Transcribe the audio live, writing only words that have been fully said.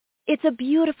It's a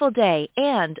beautiful day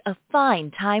and a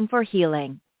fine time for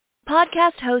healing.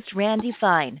 Podcast host Randy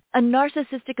Fine, a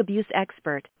narcissistic abuse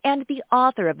expert and the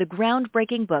author of the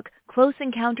groundbreaking book Close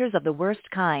Encounters of the Worst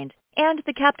Kind and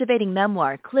the captivating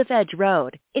memoir Cliff Edge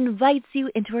Road, invites you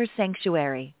into her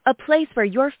sanctuary, a place where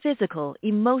your physical,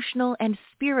 emotional, and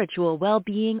spiritual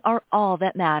well-being are all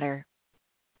that matter.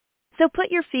 So put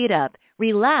your feet up,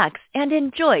 relax, and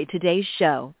enjoy today's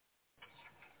show.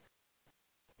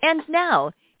 And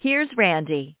now, here's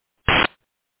Randy.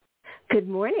 Good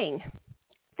morning.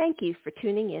 Thank you for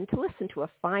tuning in to listen to A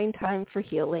Fine Time for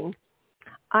Healing.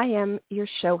 I am your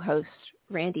show host,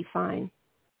 Randy Fine.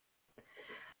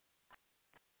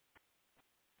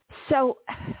 So,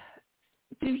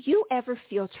 do you ever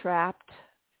feel trapped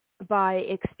by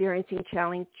experiencing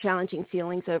challenging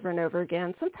feelings over and over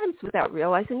again, sometimes without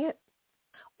realizing it?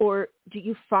 Or do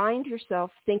you find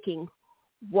yourself thinking,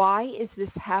 why is this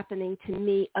happening to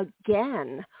me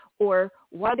again? Or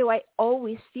why do I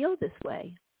always feel this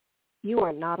way? You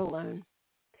are not alone.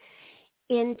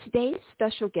 In today's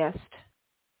special guest,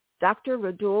 Dr.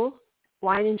 Radhule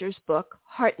Weininger's book,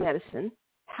 Heart Medicine,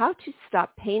 How to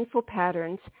Stop Painful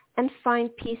Patterns and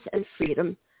Find Peace and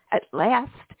Freedom at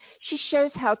Last, she shows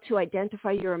how to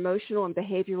identify your emotional and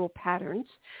behavioral patterns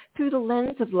through the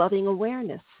lens of loving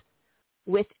awareness,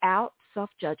 without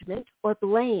self-judgment or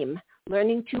blame,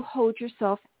 learning to hold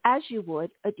yourself as you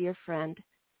would a dear friend,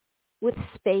 with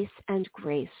space and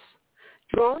grace,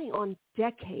 drawing on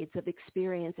decades of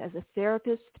experience as a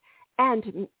therapist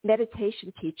and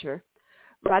meditation teacher.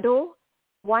 Radhule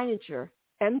Weininger,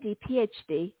 MD,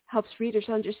 PhD, helps readers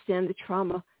understand the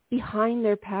trauma behind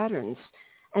their patterns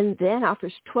and then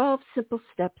offers 12 simple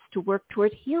steps to work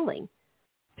toward healing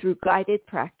through guided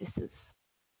practices.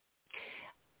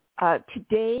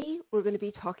 Today, we're going to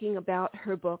be talking about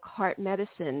her book, Heart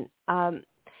Medicine, and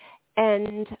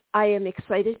I am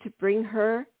excited to bring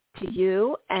her to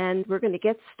you, and we're going to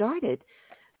get started.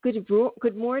 Good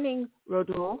morning,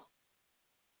 Radhule.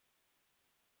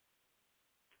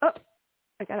 Oh,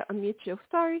 I got to unmute you.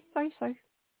 Sorry.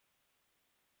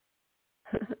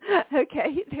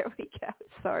 Okay, there we go.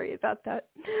 Sorry about that.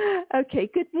 Okay,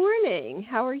 good morning.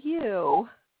 How are you?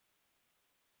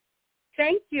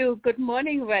 Thank you. Good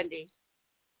morning, Wendy.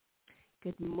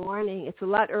 Good morning. It's a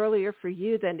lot earlier for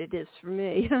you than it is for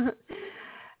me.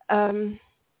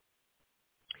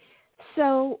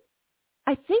 So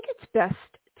I think it's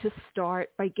best to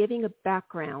start by giving a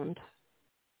background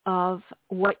of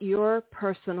what your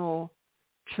personal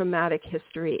traumatic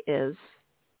history is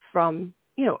from,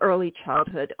 early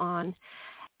childhood on,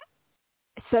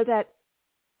 so that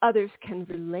others can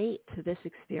relate to this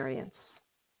experience.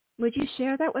 Would you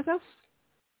share that with us?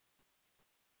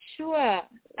 Sure.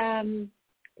 I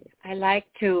like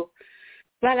to.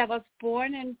 Well, I was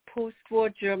born in post-war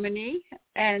Germany,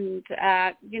 and,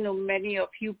 many of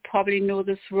you probably know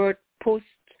this word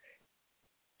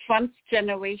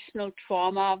post-transgenerational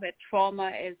trauma, where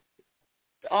trauma is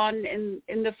on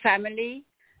in the family.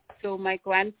 So my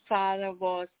grandfather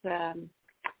was a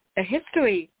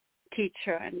history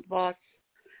teacher and was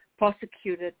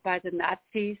prosecuted by the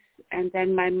Nazis. And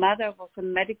then my mother was a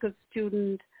medical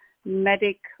student,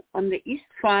 medic on the East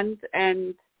Front,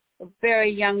 and a very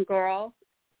young girl.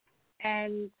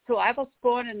 And so I was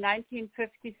born in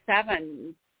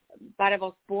 1957, but I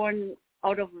was born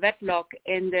out of wedlock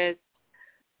in this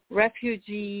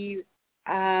refugee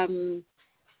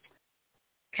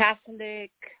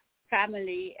Catholic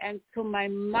family. And so my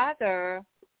mother,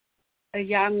 a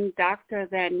young doctor,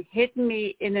 then hid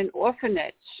me in an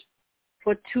orphanage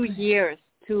for 2 years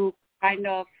to kind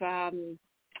of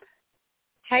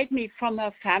hide me from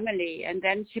her family, and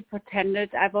then she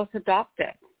pretended I was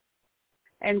adopted.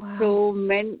 And wow. So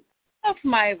many of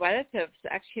my relatives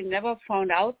actually never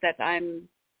found out that I'm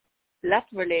blood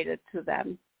related to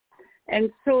them.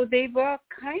 And so they were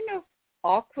kind of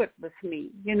awkward with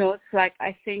me. It's like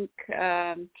I think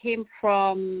came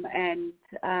from, and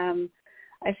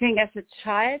I think as a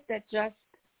child that just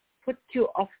puts you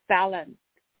off balance.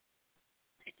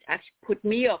 It actually put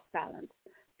me off balance.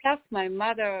 Plus my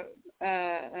mother,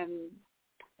 a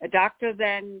doctor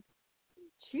then,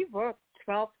 she worked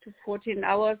 12 to 14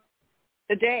 hours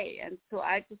a day. And so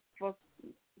I just was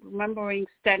remembering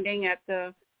standing at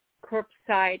the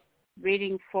curbside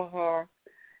waiting for her.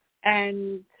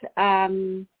 And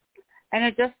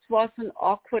it just was an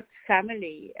awkward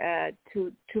family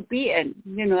to be in.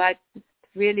 I just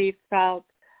really felt,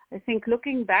 I think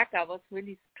looking back, I was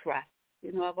really stressed.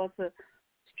 I was a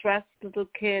stressed little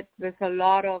kid with a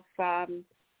lot of,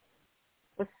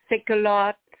 was sick a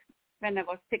lot. When I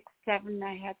was 6, 7,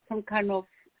 I had some kind of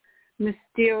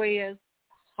mysterious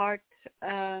heart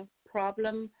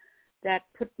problem. that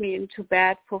put me into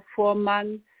bed for 4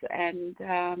 months and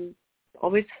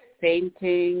always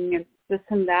fainting and this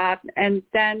and that. And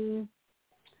then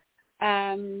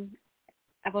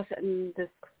I was in this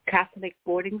Catholic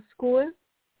boarding school.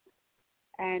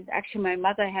 And actually my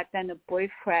mother had then a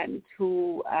boyfriend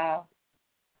who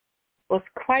was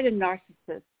quite a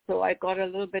narcissist. So I got a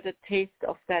little bit of taste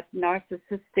of that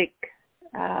narcissistic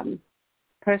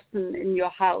person in your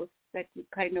house that you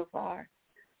kind of are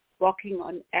walking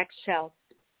on eggshells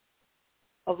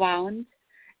around.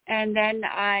 And then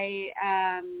I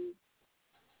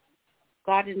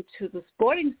got into this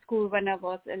boarding school when I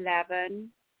was 11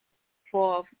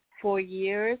 for 4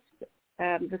 years,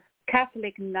 this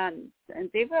Catholic nuns. And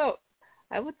they were,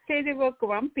 I would say they were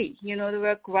grumpy. They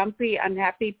were grumpy,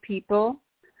 unhappy people.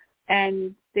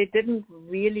 And they didn't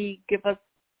really give us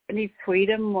any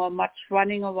freedom or much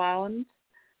running around.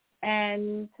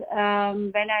 And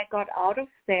when I got out of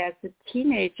there as a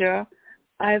teenager,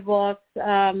 I was,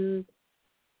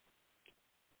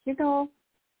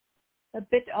 a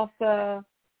bit of a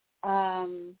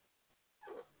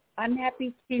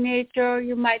unhappy teenager,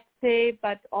 you might say,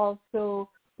 but also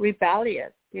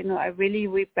rebellious. I really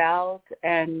rebelled,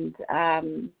 and I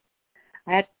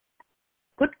had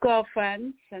good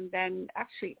girlfriends, and then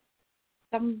actually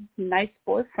some nice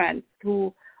boyfriends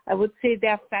who I would say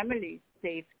their families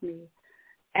saved me.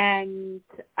 And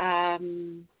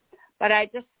but I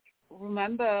just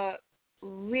remember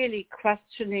really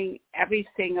questioning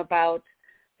everything about,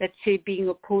 let's say, being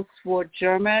a post-war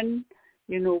German,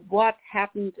 what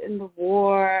happened in the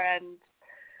war, and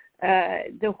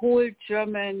the whole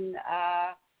German,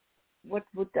 what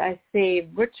would I say,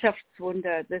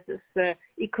 Wirtschaftswunder. This is the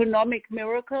economic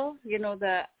miracle,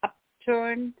 the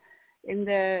upturn in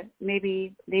the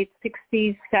maybe late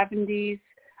 60s, 70s.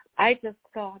 I just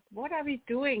thought, what are we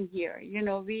doing here?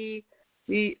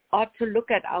 We ought to look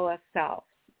at ourselves.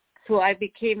 So I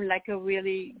became like a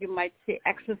really, you might say,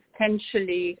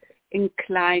 existentially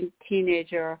inclined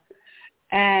teenager.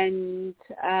 And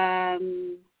I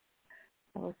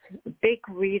was a big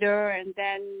reader. And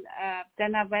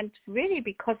then I went really,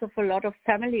 because of a lot of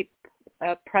family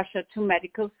pressure, to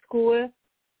medical school.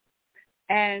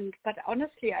 But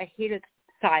honestly, I hated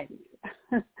science.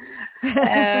 And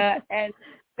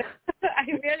I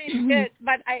really did.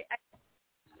 But I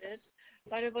did.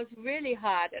 But it was really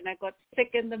hard, and I got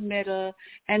sick in the middle.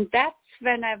 And that's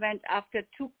when I went, after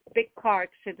 2 big car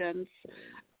accidents.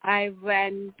 I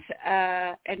went,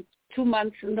 and 2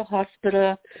 months in the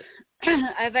hospital.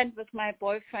 I went with my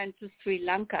boyfriend to Sri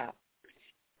Lanka.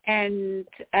 And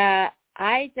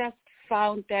I just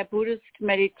found their Buddhist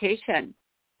meditation.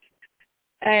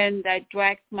 And I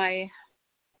dragged my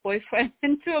boyfriend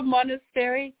into a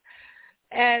monastery.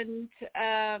 And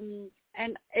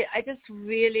I just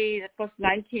really, it was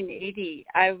 1980,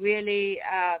 I really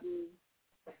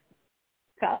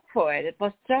felt for it. It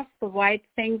was just the right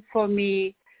thing for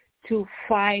me to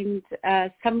find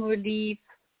some relief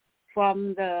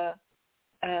from the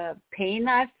pain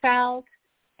I felt.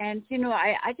 And,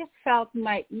 I just felt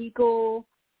my ego,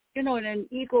 and an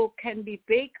ego can be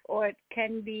big or it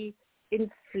can be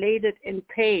inflated in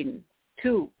pain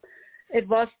too. It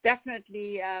was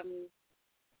definitely a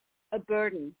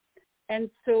burden. And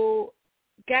so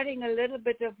getting a little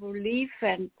bit of relief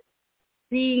and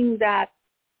seeing that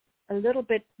a little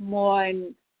bit more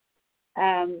in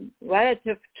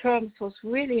relative terms was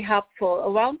really helpful.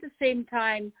 Around the same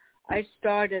time, I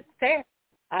started therapy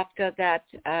after that,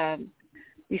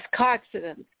 these car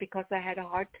accidents, because I had a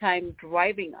hard time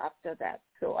driving after that.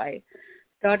 So I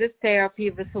started therapy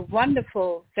with a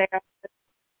wonderful therapist.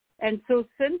 And so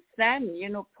since then,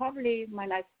 probably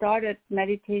when I started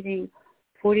meditating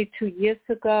 42 years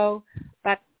ago,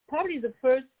 but probably the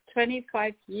first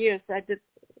 25 years I did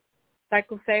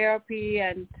psychotherapy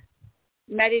and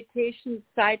meditation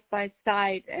side by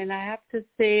side. And I have to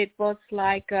say it was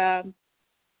like a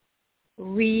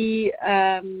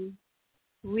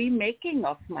remaking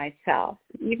of myself,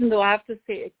 even though I have to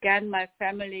say again, my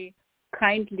family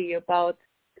kindly about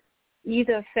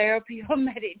either therapy or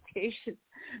meditation.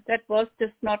 That was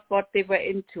just not what they were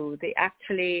into. They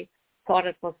actually thought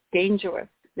it was dangerous.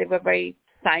 They were very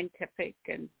scientific.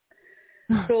 And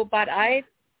so, but I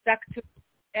stuck to it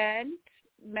and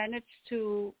managed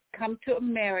to come to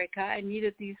America. I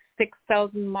needed these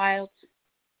 6,000 miles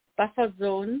buffer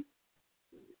zone.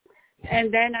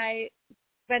 And then I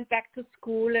went back to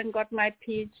school and got my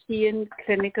PhD in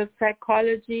clinical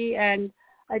psychology. And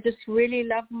I just really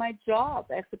love my job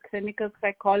as a clinical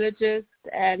psychologist.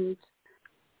 And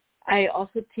I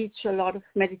also teach a lot of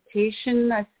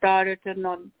meditation. I started a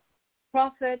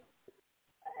non-profit,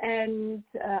 and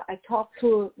I talked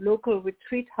to a local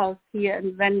retreat house here,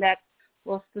 and when that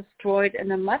was destroyed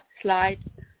in a mudslide,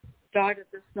 started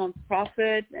this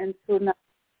nonprofit, and so now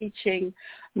teaching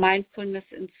mindfulness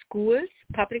in schools,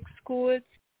 public schools,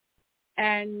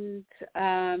 and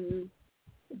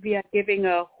we are giving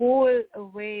a whole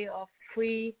array of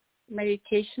free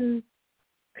meditation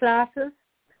classes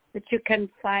that you can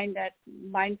find at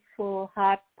Mindful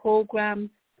Heart Programs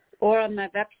or on my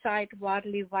website,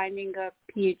 Radhule Weininger,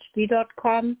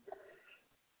 PhD.com.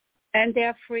 And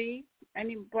they're free.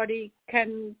 Anybody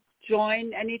can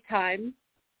join anytime.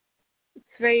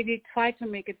 We try to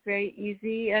make it very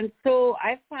easy. And so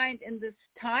I find in this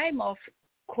time of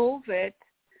COVID,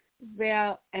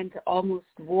 and almost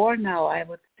war now, I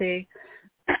would say,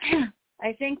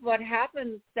 I think what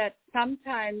happens that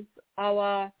sometimes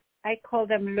I call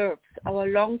them LURPs, our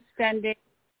long-standing,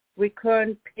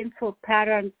 recurrent, painful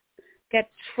patterns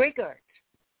get triggered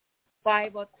by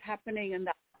what's happening in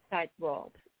the outside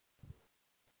world.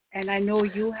 And I know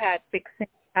you had big things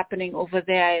happening over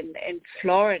there in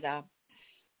Florida.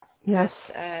 Yes.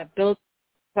 Buildings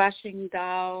crashing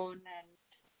down.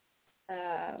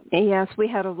 Yes, we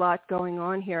had a lot going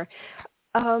on here.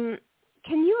 Can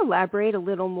you elaborate a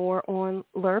little more on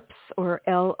LURPS or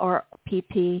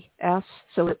LRPPS?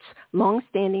 So it's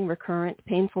long-standing, recurrent,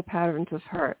 painful patterns of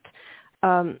hurt.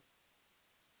 And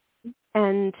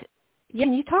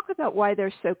can you talk about why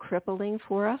they're so crippling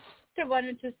for us? I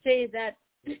wanted to say that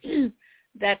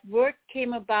that word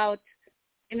came about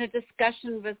in a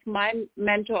discussion with my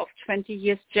mentor of 20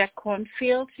 years, Jack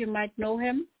Kornfield. You might know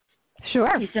him.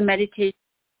 Sure. He's a meditation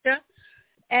teacher.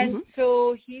 And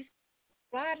so he's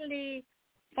broadly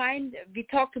we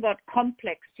talked about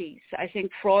complexities. I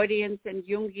think Freudians and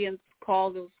Jungians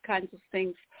call those kinds of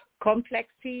things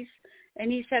complexities.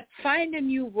 And he said, find a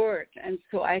new word. And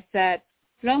so I said,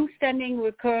 long-standing,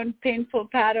 recurrent, painful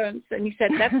patterns. And he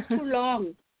said, that's too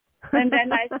long. And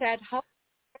then I said, how?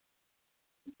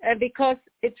 Because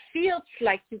it feels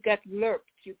like you get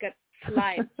lurped, you get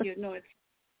slimed, it's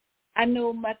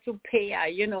onomatopoeia,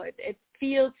 it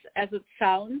feels as it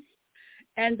sounds.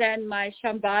 And then my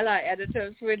Shambhala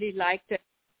editors really liked it.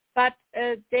 But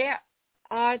there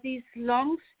are these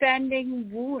long-standing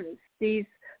wounds, these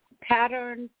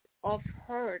patterns of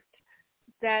hurt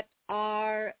that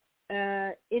are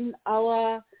in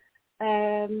our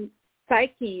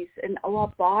psyches, in our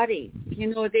bodies.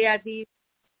 They are these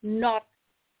knots,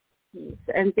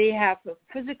 and they have a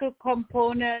physical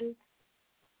component.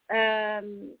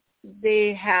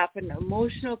 They have an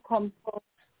emotional component.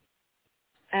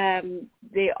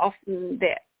 They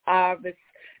are with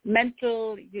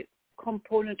mental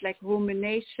component like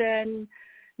rumination,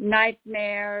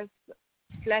 nightmares,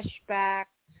 flashbacks,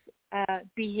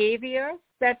 behaviors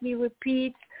that we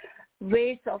repeat,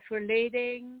 ways of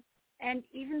relating, and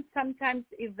even sometimes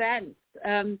events.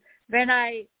 When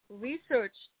I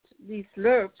researched these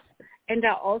LURPs, and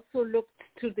I also looked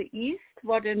to the East,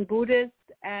 what in Buddhist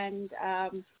and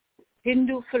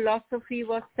Hindu philosophy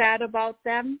was said about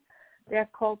them. They're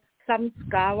called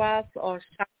samskaras or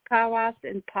shankaras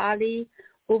in Pali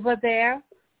over there.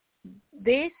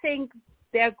 They think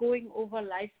they're going over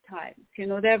lifetimes.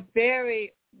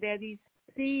 They're these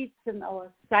seeds in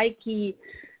our psyche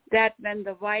that when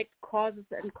the right causes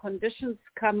and conditions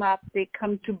come up, they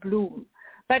come to bloom.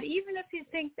 But even if you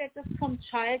think they're just from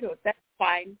childhood, that's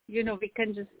fine. We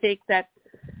can just take that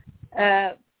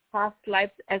past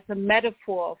lives as a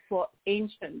metaphor for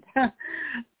ancient.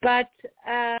 But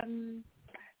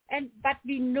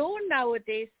we know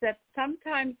nowadays that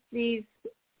sometimes these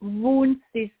wounds,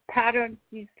 these patterns,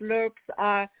 these LURPs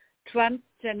are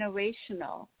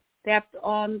transgenerational. They're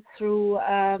on through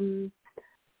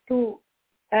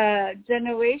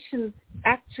generations,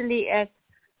 actually as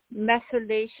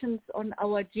methylations on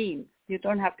our genes. You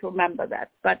don't have to remember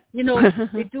that, but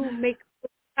they do make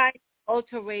kind of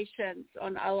alterations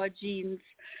on our genes.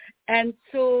 And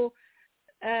so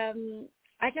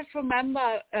I just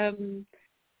remember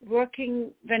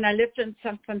working when I lived in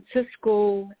San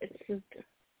Francisco. It's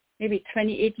maybe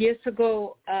 28 years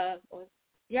ago,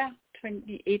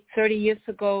 30 years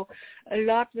ago, a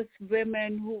lot with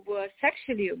women who were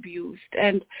sexually abused,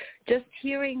 and just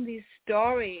hearing these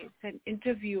stories and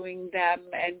interviewing them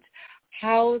and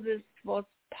how this was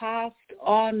passed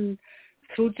on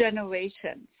through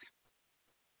generations.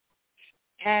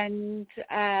 And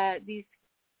these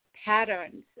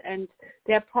patterns, and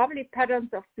they're probably patterns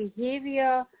of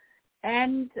behavior,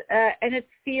 and it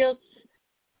feels,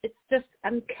 it's just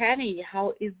uncanny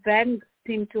how events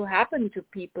seem to happen to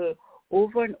people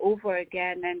over and over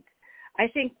again. And I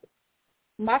think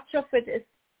much of it is,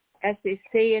 as they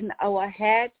say, in our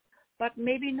head, but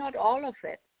maybe not all of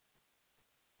it.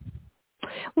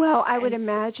 Well, I would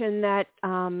imagine that,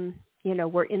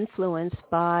 we're influenced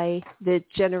by the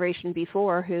generation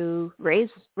before who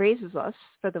raises us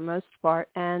for the most part.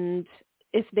 And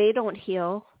if they don't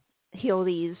heal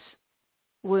these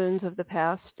wounds of the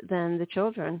past, then the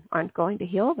children aren't going to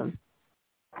heal them.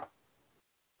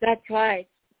 That's right.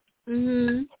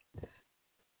 Mm-hmm.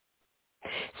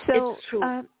 So, it's true.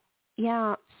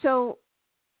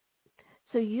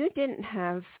 So you didn't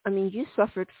have, you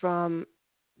suffered from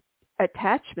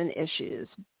attachment issues,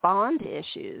 bond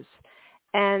issues,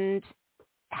 and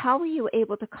how were you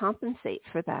able to compensate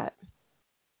for that?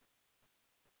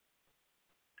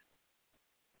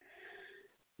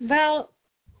 Well,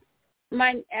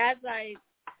 I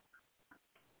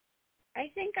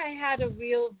think I had a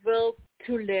real will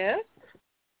to live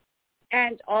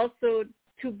and also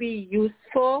to be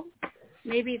useful.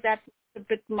 Maybe that's a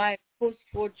bit my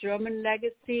post-war German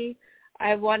legacy.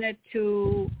 I wanted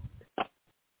to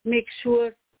make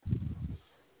sure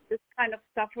this kind of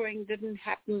suffering didn't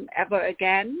happen ever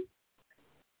again.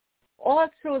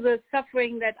 Also, the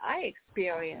suffering that I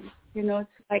experienced, it's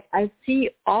like I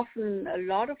see often a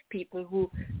lot of people who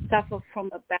suffer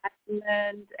from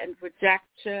abandonment and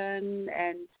rejection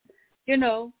and,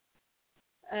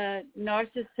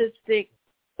 narcissistic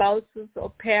spouses or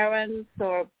parents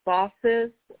or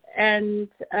bosses. And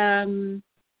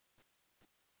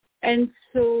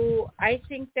so I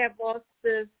think there was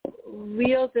this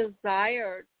real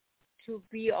desire to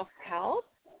be of help.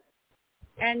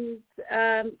 And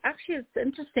actually, it's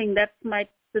interesting. That's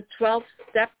the 12th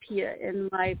step here in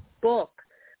my book.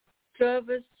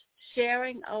 Service,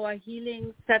 sharing our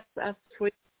healing sets us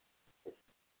free.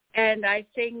 And I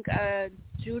think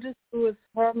Judith Lewis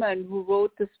Herman, who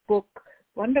wrote this book,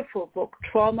 wonderful book,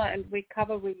 Trauma and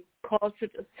Recovery, calls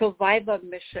it a survivor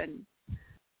mission.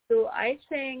 So I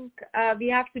think we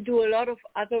have to do a lot of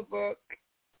other work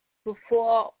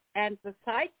before and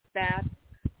besides that.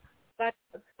 But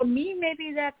for me,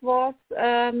 maybe that was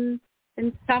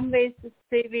in some ways a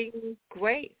saving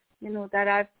grace, that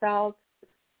I felt,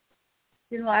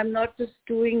 I'm not just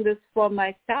doing this for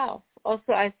myself.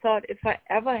 Also, I thought if I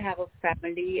ever have a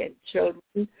family and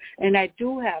children, and I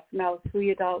do have now 3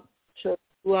 adult children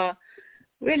who are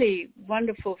really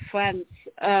wonderful friends,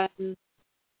 I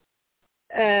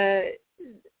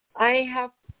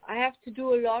have to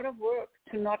do a lot of work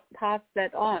to not pass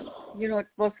that on. It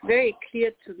was very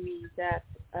clear to me that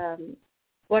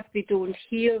what we don't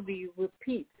heal, we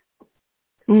repeat.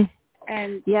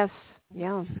 And yes,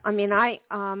 yeah.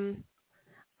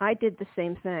 I did the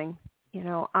same thing.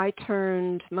 I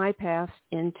turned my past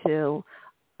into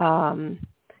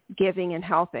giving and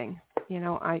helping.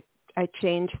 I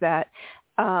changed that,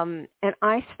 and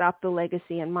I stopped the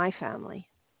legacy in my family.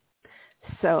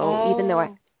 So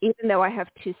even though I have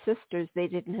 2 sisters, they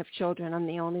didn't have children. I'm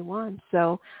the only one.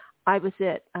 So I was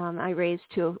it. I raised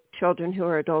 2 children who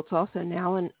are adults also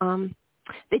now, and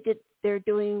they're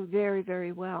doing very,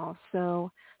 very well.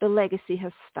 So the legacy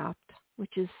has stopped,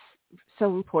 which is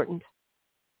so important.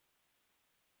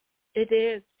 it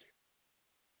is.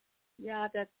 Yeah,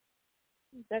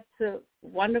 that's a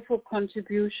wonderful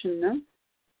contribution, no?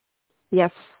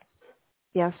 Yes.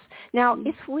 Yes. Now,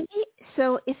 if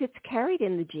it's carried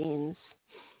in the genes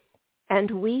and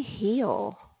we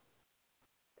heal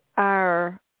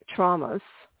our traumas,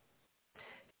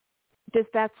 does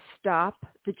that stop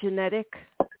the genetic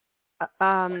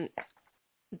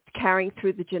carrying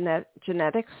through the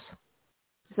genetics?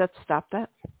 Does that stop that?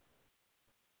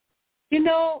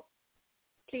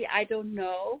 I don't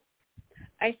know.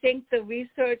 I think the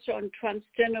research on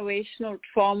transgenerational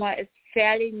trauma is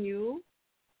fairly new.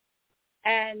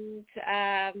 And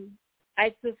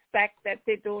I suspect that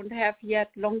they don't have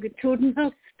yet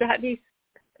longitudinal studies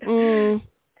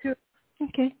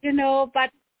Okay.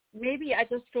 But maybe I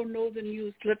just don't know the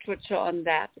news literature on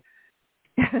that.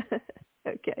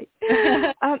 Okay.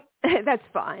 That's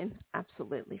fine.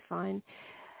 Absolutely fine.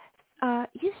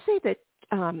 You say that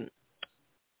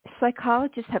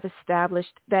psychologists have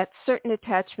established that certain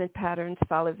attachment patterns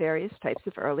follow various types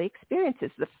of early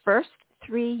experiences. The first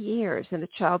 3 years in a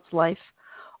child's life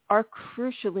are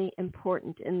crucially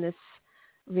important in this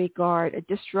regard. A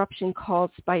disruption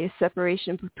caused by a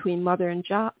separation between mother and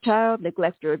child,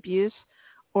 neglect or abuse,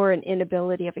 or an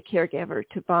inability of a caregiver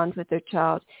to bond with their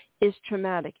child is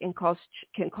traumatic and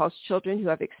can cause children who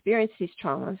have experienced these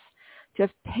traumas to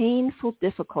have painful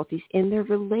difficulties in their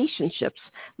relationships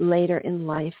later in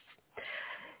life.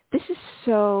 This is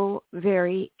so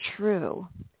very true.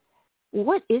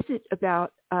 What is it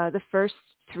about the first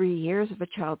 3 years of a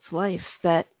child's life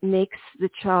that makes the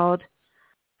child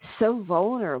so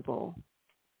vulnerable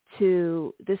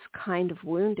to this kind of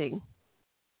wounding?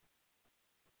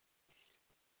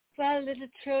 Well, little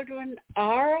children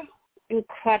are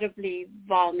incredibly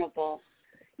vulnerable.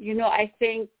 I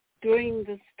think during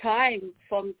this time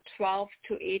from 12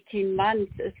 to 18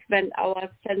 months is when our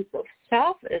sense of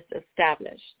self is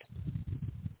established.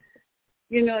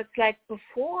 It's like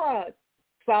before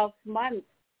 12 months,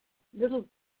 little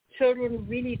children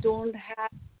really don't have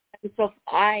a sense of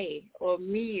I or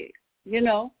me,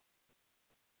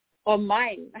 or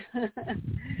mine.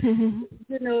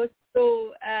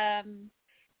 So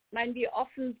when we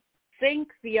often think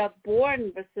we are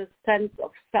born with this sense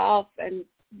of self and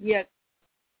we are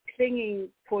clinging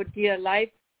for dear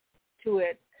life to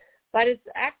it, but it's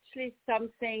actually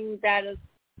something that is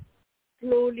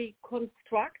slowly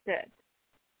constructed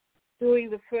during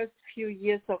the first few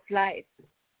years of life.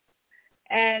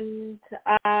 And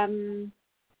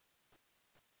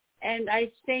I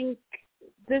think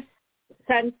this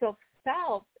sense of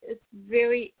self is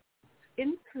very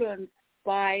influenced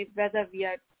by whether we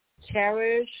are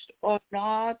cherished or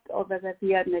not, or whether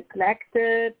we are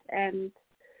neglected. And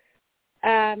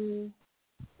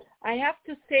I have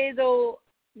to say, though,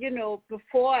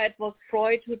 before it was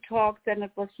Freud who talked, then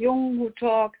it was Jung who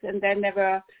talked, and then there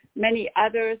were many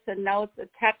others, and now it's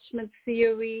attachment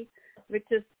theory, which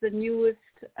is the newest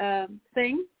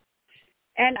thing.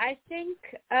 And I think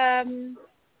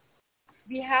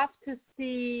we have to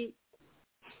see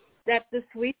that this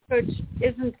research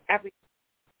isn't everything.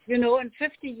 In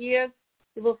 50 years,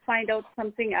 we will find out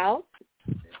something else.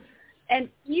 And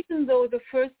even though the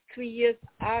first 3 years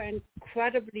are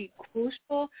incredibly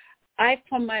crucial,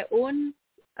 from my own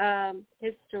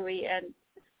history and,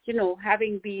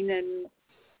 having been in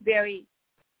very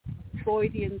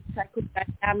Freudian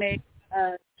psychodynamic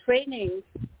training,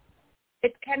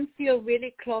 it can feel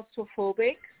really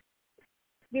claustrophobic.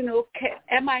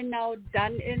 Am I now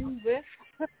done in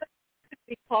with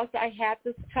because I had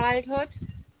this childhood?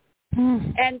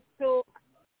 And so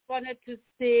I wanted to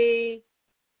say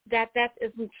that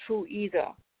isn't true either.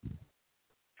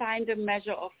 Find a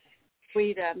measure of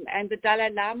freedom. And the Dalai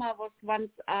Lama was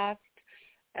once asked,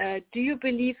 do you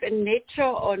believe in nature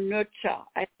or nurture?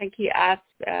 I think he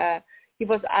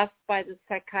was asked by the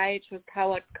psychiatrist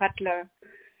Howard Cutler.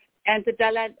 And the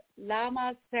Dalai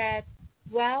Lama said,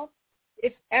 well,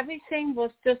 if everything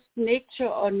was just nature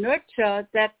or nurture,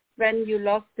 that's when you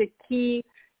lost the key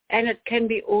and it can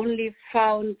be only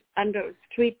found under a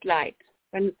street light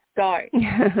when it's dark.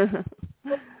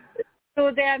 So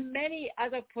there are many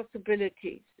other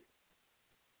possibilities,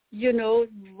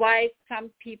 why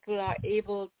some people are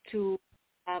able to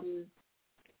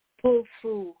pull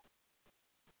through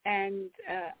and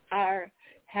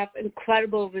have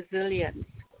incredible resilience.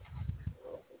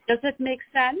 Does it make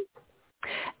sense?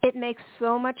 It makes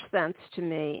so much sense to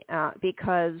me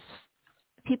because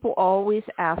people always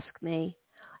ask me,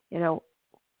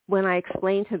 when I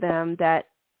explain to them that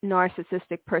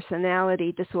narcissistic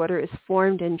personality disorder is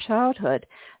formed in childhood,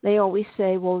 they always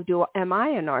say, well, am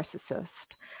I a narcissist?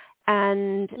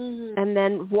 And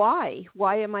then why?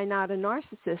 Why am I not a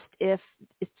narcissist if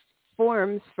it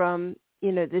forms from,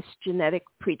 this genetic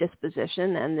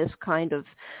predisposition and this kind of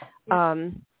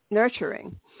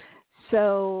nurturing?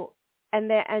 So,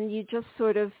 and you just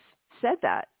sort of said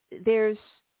that. There's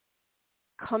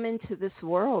come into this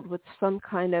world with some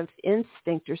kind of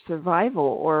instinct or survival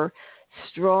or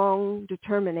strong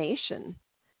determination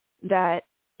that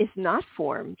is not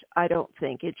formed, I don't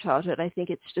think, in childhood. I think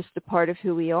it's just a part of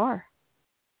who we are.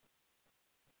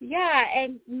 Yeah,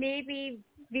 and maybe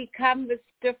we come with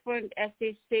different, as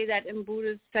they say that in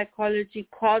Buddhist psychology,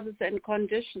 causes and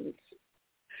conditions.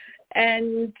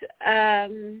 And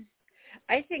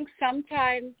I think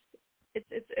sometimes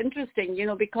it's interesting,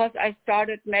 because I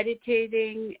started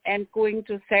meditating and going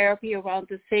to therapy around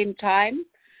the same time,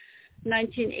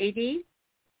 1980,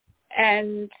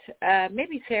 and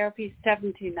maybe therapy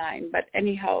 79, but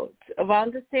anyhow,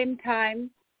 around the same time.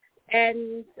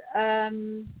 And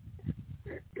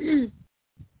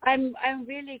I'm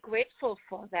really grateful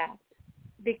for that,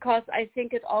 because I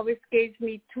think it always gave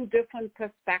me two different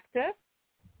perspectives,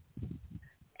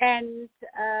 and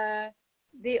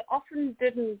they often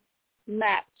didn't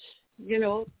match,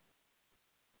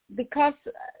 because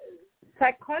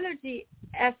psychology,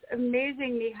 as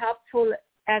amazingly helpful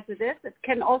as it is, it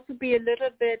can also be a little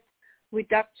bit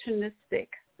reductionistic.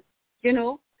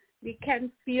 We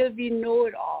can feel we know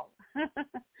it all.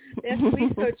 There's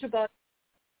research about it.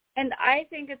 And I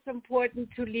think it's important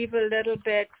to leave a little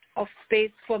bit of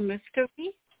space for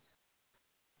mystery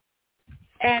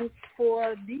and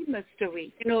for the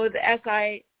mystery. As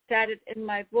I said it in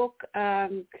my book,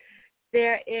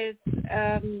 there is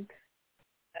a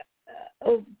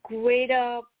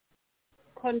greater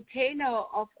container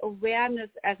of awareness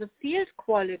as a field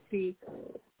quality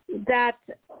that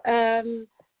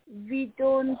we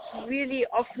don't really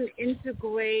often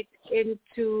integrate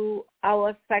into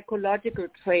our psychological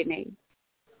training.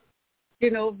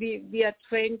 You know, we are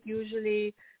trained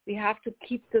usually, we have to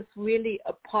keep this really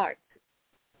apart.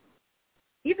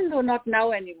 Even though not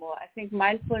now anymore. I think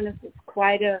mindfulness is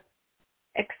quite a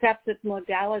accepted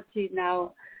modality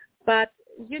now. But,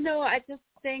 you know, I just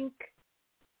think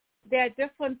there are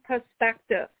different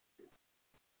perspectives.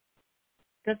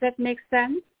 Does that make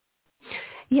sense?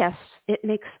 Yes, it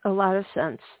makes a lot of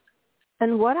sense.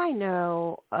 And what I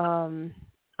know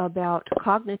about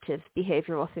cognitive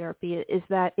behavioral therapy is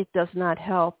that it does not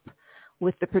help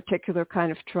with the particular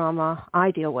kind of trauma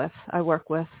I work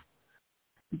with,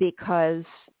 because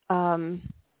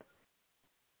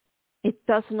it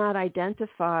does not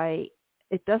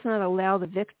allow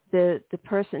the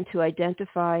person to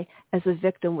identify as a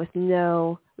victim with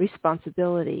no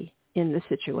responsibility in the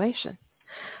situation.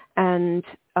 And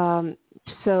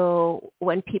so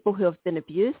when people who have been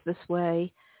abused this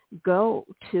way go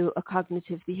to a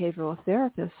cognitive behavioral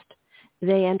therapist,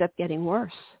 they end up getting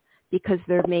worse because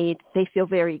they feel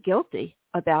very guilty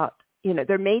about,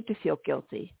 they're made to feel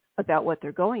guilty about what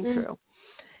they're going through,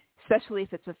 especially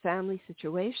if it's a family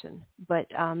situation. But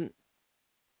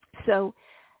so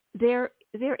there's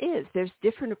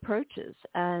different approaches,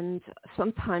 and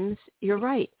sometimes you're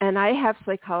right. And I have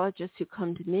psychologists who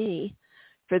come to me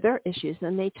for their issues,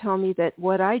 and they tell me that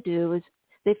what I do is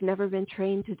they've never been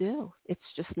trained to do. It's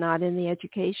just not in the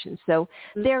education. So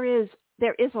there is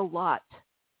a lot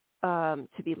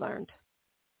to be learned.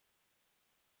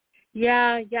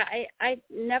 Yeah. I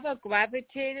never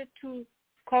gravitated to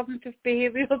cognitive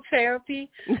behavioral therapy.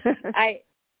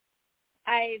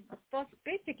 I was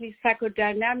basically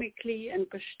psychodynamically and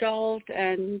Gestalt,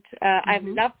 and I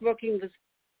love working with.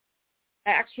 I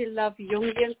actually love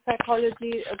Jungian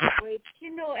psychology, a great,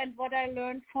 and what I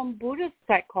learned from Buddhist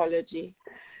psychology,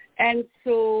 and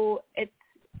so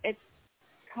it's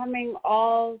coming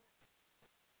all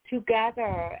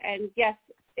together. And yes,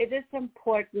 it is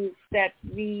important that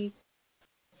we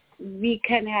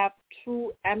can have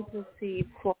true empathy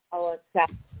for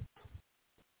ourselves,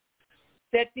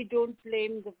 that we don't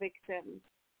blame the victim.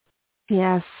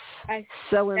 Yes,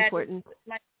 so important.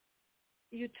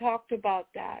 You talked about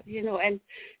that, and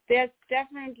there's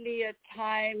definitely a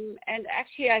time, and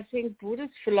actually I think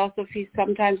Buddhist philosophy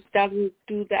sometimes doesn't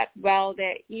do that well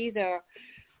there either,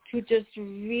 to just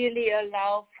really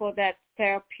allow for that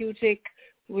therapeutic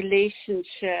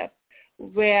relationship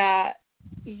where,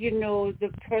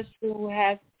 the person who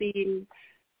has been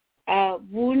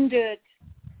wounded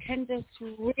can just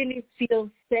really feel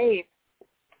safe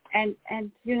and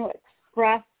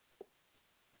express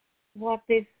what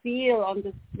they feel on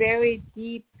this very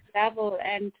deep level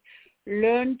and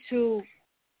learn to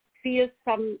feel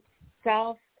some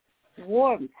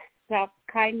self-warmth,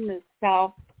 self-kindness,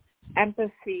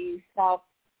 self-empathy,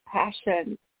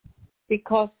 self-passion,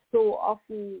 because so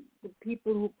often the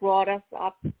people who brought us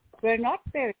up were not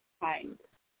very kind.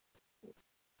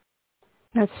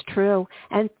 That's true.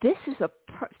 And this is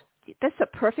that's a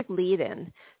perfect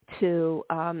lead-in to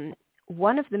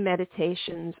one of the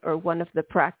meditations or one of the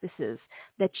practices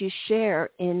that you share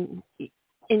in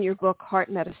your book, Heart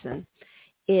Medicine,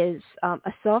 is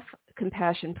a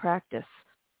self-compassion practice.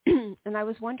 And I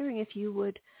was wondering if you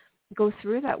would go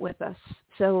through that with us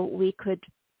so we could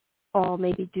all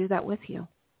maybe do that with you.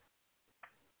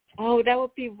 Oh, that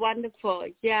would be wonderful.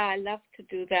 Yeah, I love to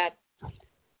do that.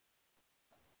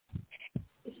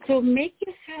 So make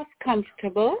yourself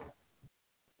comfortable.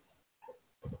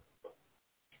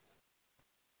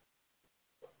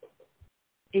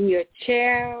 In your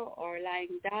chair or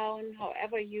lying down,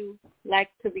 however you like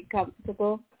to be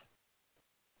comfortable.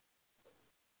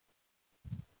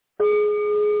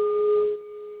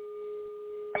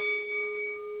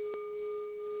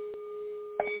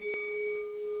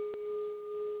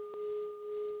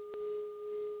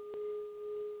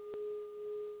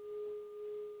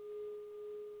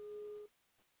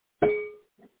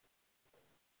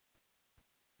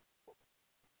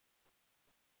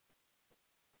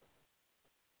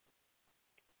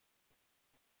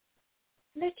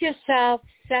 Let yourself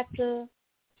settle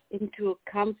into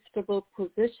a comfortable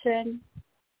position.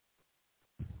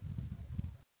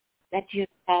 Let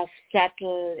yourself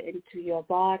settle into your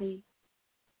body.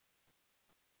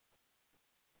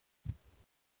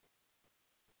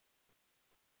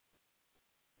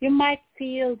 You might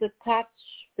feel the touch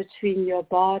between your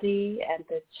body and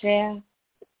the chair,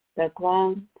 the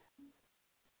ground.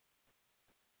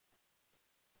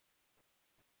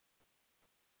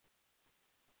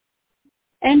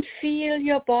 And feel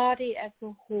your body as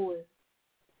a whole,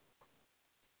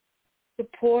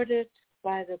 supported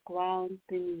by the ground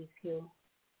beneath you.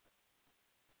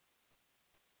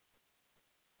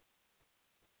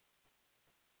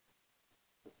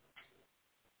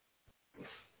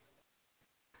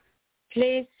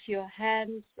 Place your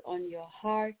hands on your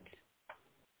heart,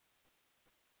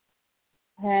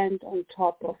 hand on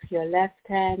top of your left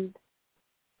hand.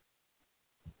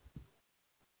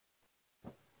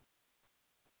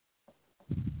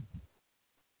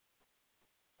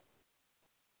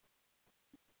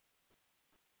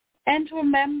 And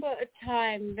remember a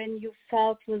time when you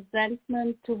felt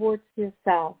resentment towards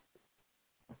yourself.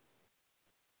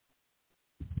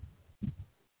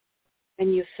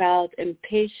 When you felt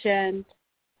impatient,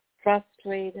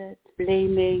 frustrated,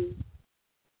 blaming,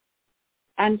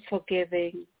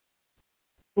 unforgiving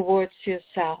towards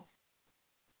yourself.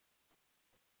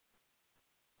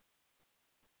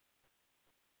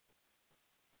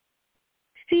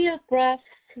 Feel breath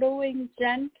flowing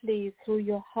gently through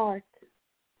your heart.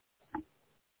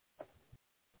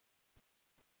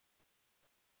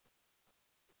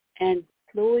 And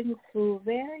flowing through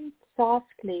very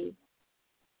softly.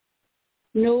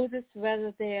 Notice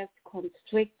whether there's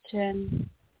constriction,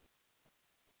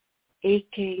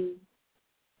 aching,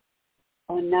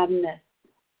 or numbness.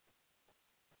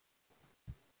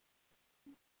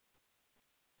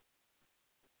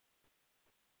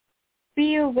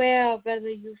 Be aware whether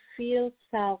you feel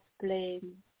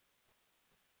self-blame,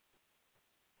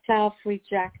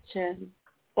 self-rejection,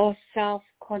 or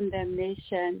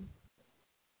self-condemnation.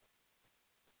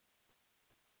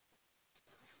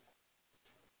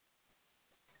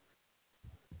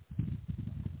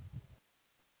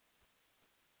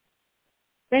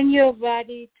 When you're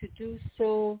ready to do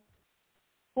so,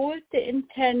 hold the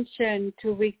intention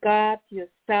to regard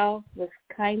yourself with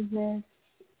kindness,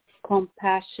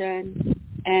 compassion,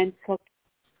 and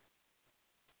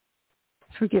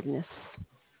forgiveness.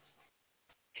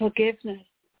 Forgiveness.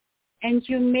 And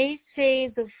you may say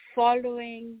the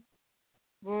following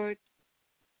words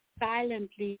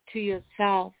silently to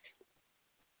yourself.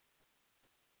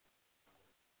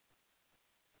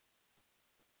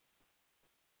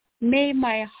 May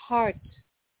my heart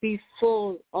be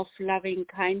full of loving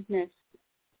kindness.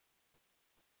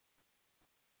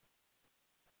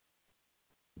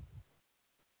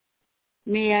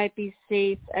 May I be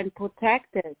safe and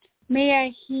protected. May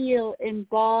I heal in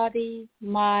body,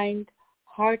 mind,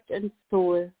 heart, and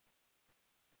soul.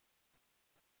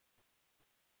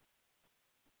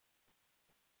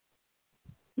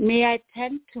 May I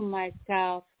tend to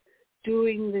myself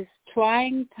during this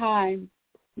trying time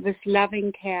with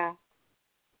loving care.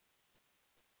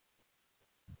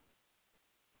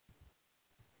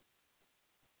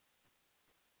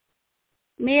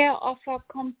 May I offer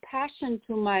compassion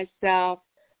to myself,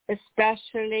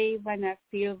 especially when I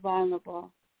feel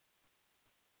vulnerable.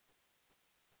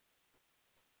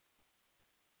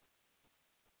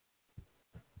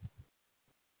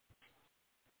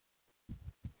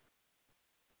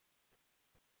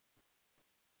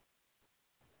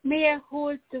 May I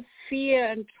hold the fear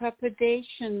and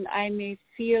trepidation I may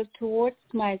feel towards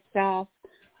myself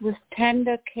with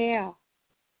tender care.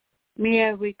 May I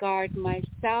regard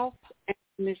myself and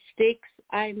mistakes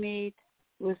I made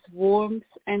with warmth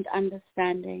and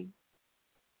understanding.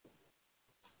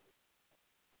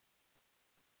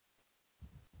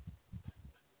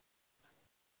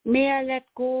 May I let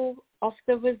go of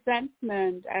the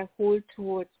resentment I hold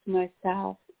towards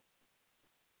myself,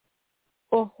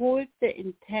 or hold the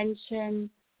intention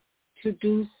to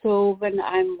do so when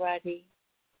I'm ready.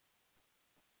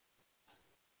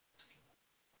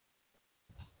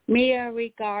 May I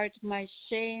regard my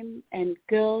shame and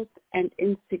guilt and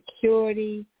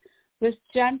insecurity with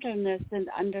gentleness and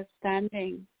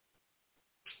understanding.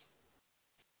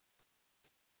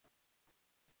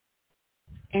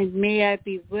 And may I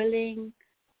be willing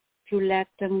to let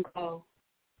them go.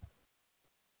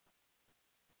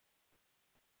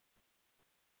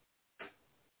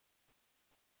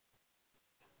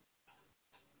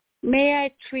 May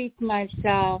I treat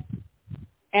myself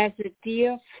as a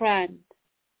dear friend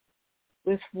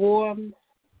with warmth,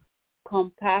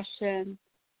 compassion,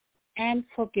 and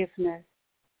forgiveness.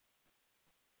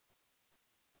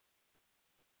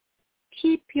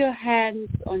 Keep your hands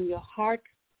on your heart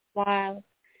while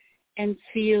and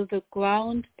feel the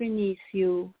ground beneath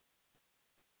you,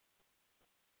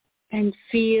 and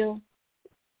feel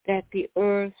that the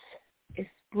earth is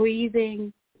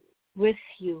breathing with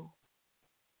you.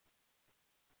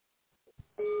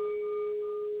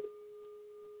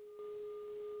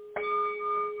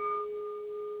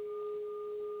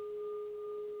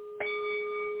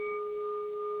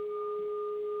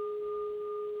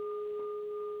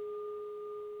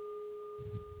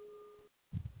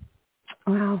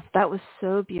 Wow, that was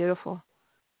so beautiful.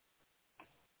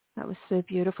 That was so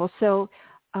beautiful. So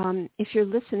if you're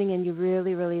listening and you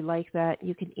really, really like that,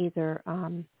 you can either,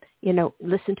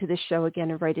 listen to this show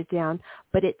again and write it down.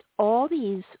 But it's all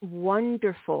these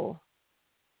wonderful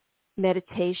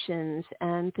meditations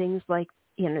and things like,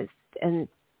 and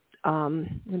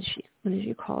what did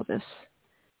you call this?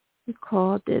 You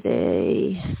called it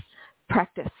a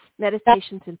practice,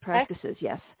 meditations and practices.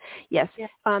 Yes. Yeah.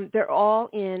 They're all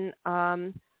in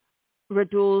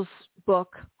Radhule's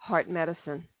book, Heart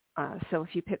Medicine. So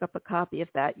if you pick up a copy of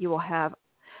that, you will have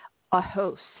a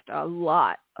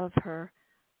lot of her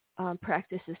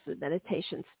practices and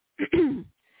meditations.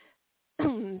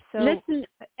 So, listen,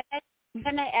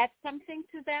 can I add something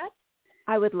to that?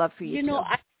 I would love for you to.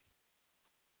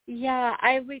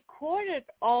 I recorded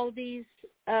all these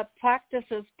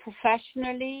practices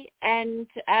professionally and,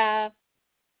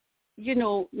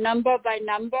 number by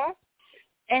number.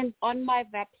 And on my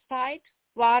website,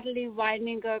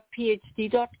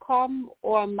 RadhuleWeininger.phd.com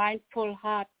or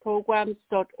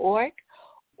mindfulheartprograms.org,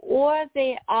 or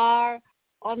they are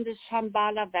on the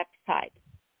Shambhala website.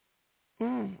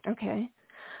 Okay.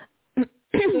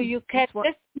 So you can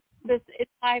listen to this in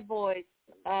my voice,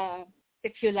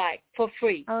 if you like, for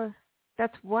free. Oh,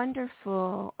 that's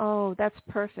wonderful. Oh, that's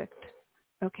perfect.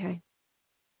 Okay.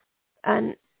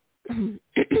 And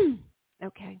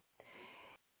okay.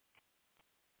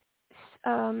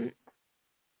 I'm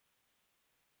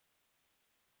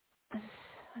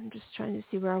just trying to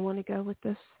see where I want to go with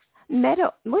this.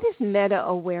 What is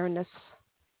meta-awareness?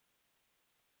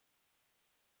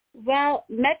 Well,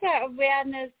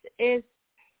 meta-awareness is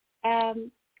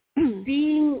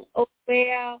being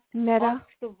aware of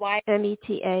the wide...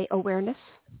 M-E-T-A, awareness?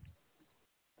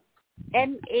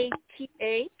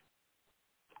 M-A-T-A.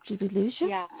 Did we lose you?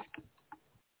 Yeah.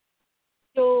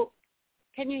 So,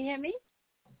 can you hear me?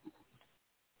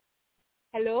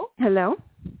 Hello? Hello?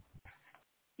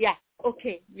 Yeah,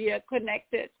 okay, we are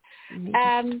connected.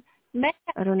 I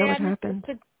don't know what happened.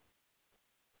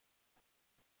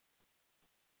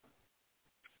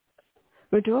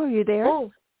 Radhule, are you there? Oh,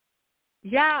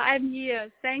 yeah, I'm here.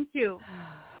 Thank you.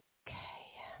 Okay.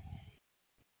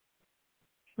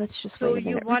 Let's just So wait a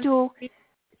minute. Radhule,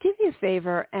 do me a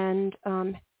favor, and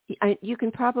you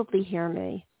can probably hear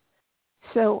me.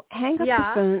 So hang up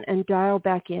the phone and dial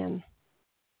back in.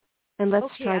 And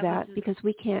let's try that because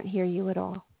we can't hear you at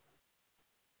all.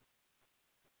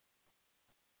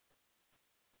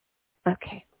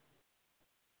 Okay.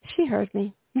 She heard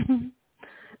me.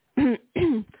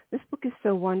 This book is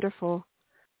so wonderful.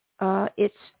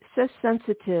 It's so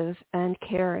sensitive and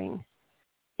caring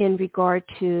in regard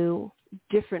to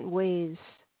different ways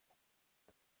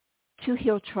to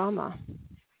heal trauma.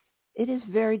 It is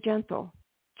very gentle.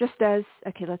 Just as,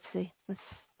 okay, let's see. Let's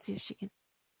see if she can.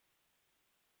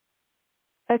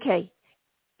 Okay.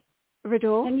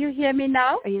 Radhule? Can you hear me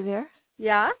now? Are you there?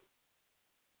 Yeah.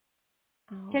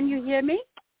 Oh. Can you hear me?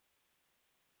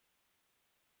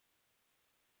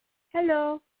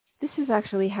 Hello. This has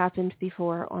actually happened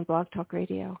before on Blog Talk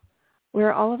Radio,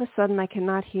 where all of a sudden I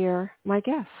cannot hear my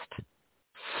guest.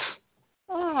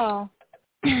 Oh.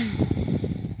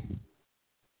 Can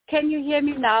you hear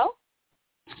me now?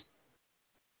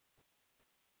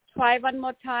 Try one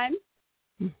more time.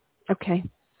 Okay.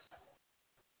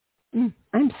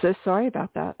 I'm so sorry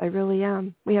about that. I really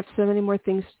am. We have so many more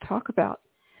things to talk about.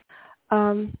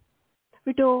 Radhule,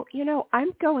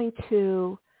 I'm going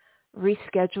to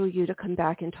reschedule you to come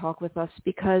back and talk with us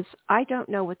because I don't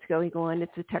know what's going on.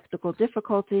 It's a technical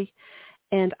difficulty,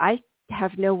 and I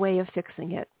have no way of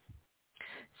fixing it.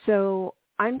 So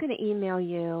I'm going to email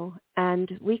you,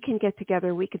 and we can get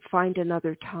together. We could find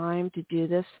another time to do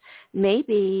this,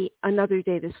 maybe another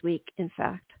day this week, in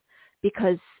fact,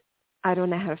 because I don't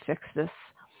know how to fix this.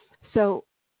 So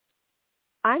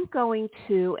I'm going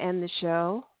to end the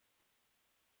show,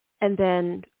 and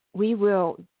then we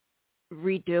will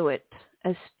redo it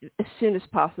as soon as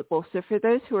possible. So for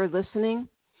those who are listening,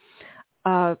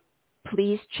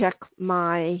 please check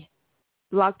my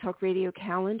Blog Talk Radio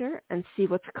calendar and see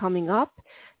what's coming up.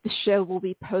 The show will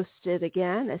be posted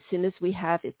again as soon as we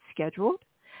have it scheduled,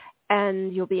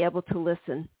 and you'll be able to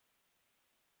listen.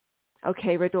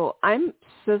 Okay, Radhule, I'm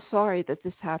so sorry that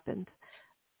this happened.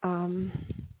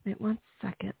 Wait 1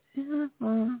 second.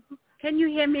 Can you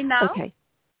hear me now? Okay.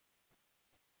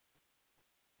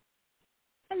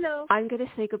 Hello. I'm going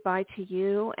to say goodbye to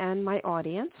you and my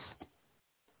audience,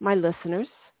 my listeners,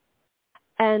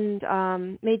 and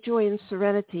may joy and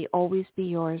serenity always be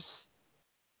yours.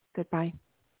 Goodbye.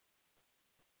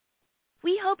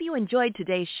 We hope you enjoyed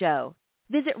today's show.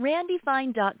 Visit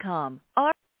randyfine.com.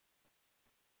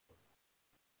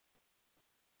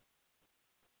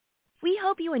 We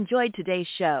hope you enjoyed today's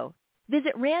show.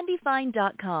 Visit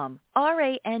randyfine.com,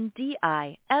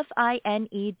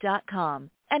 RANDIFINE.com,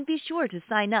 and be sure to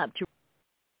sign up to